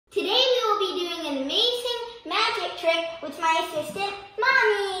trick with my assistant,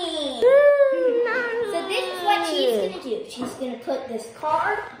 Mommy. So this is what she's gonna do. She's gonna put this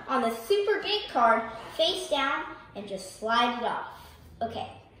card on the super big card face down and just slide it off. Okay.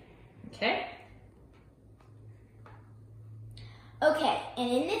 Okay. Okay, and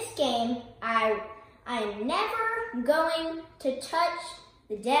in this game, I'm never going to touch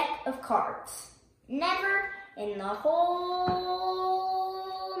the deck of cards. Never in the whole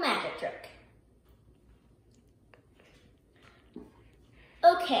magic trick.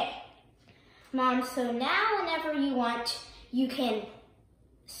 Okay, Mom, so now whenever you want, you can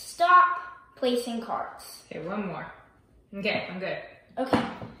stop placing cards. Okay, one more. Okay, I'm good. Okay,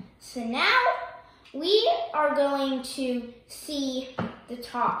 so now we are going to see the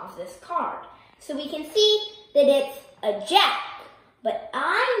top of this card. So we can see that it's a jack, but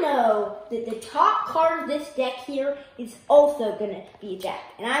I know that the top card of this deck here is also going to be a jack,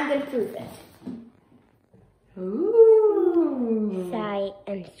 and I'm going to prove it. Ooh. Sorry,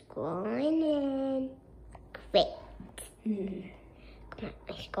 I'm scrolling in. Great. Come on,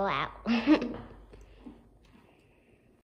 let's go out.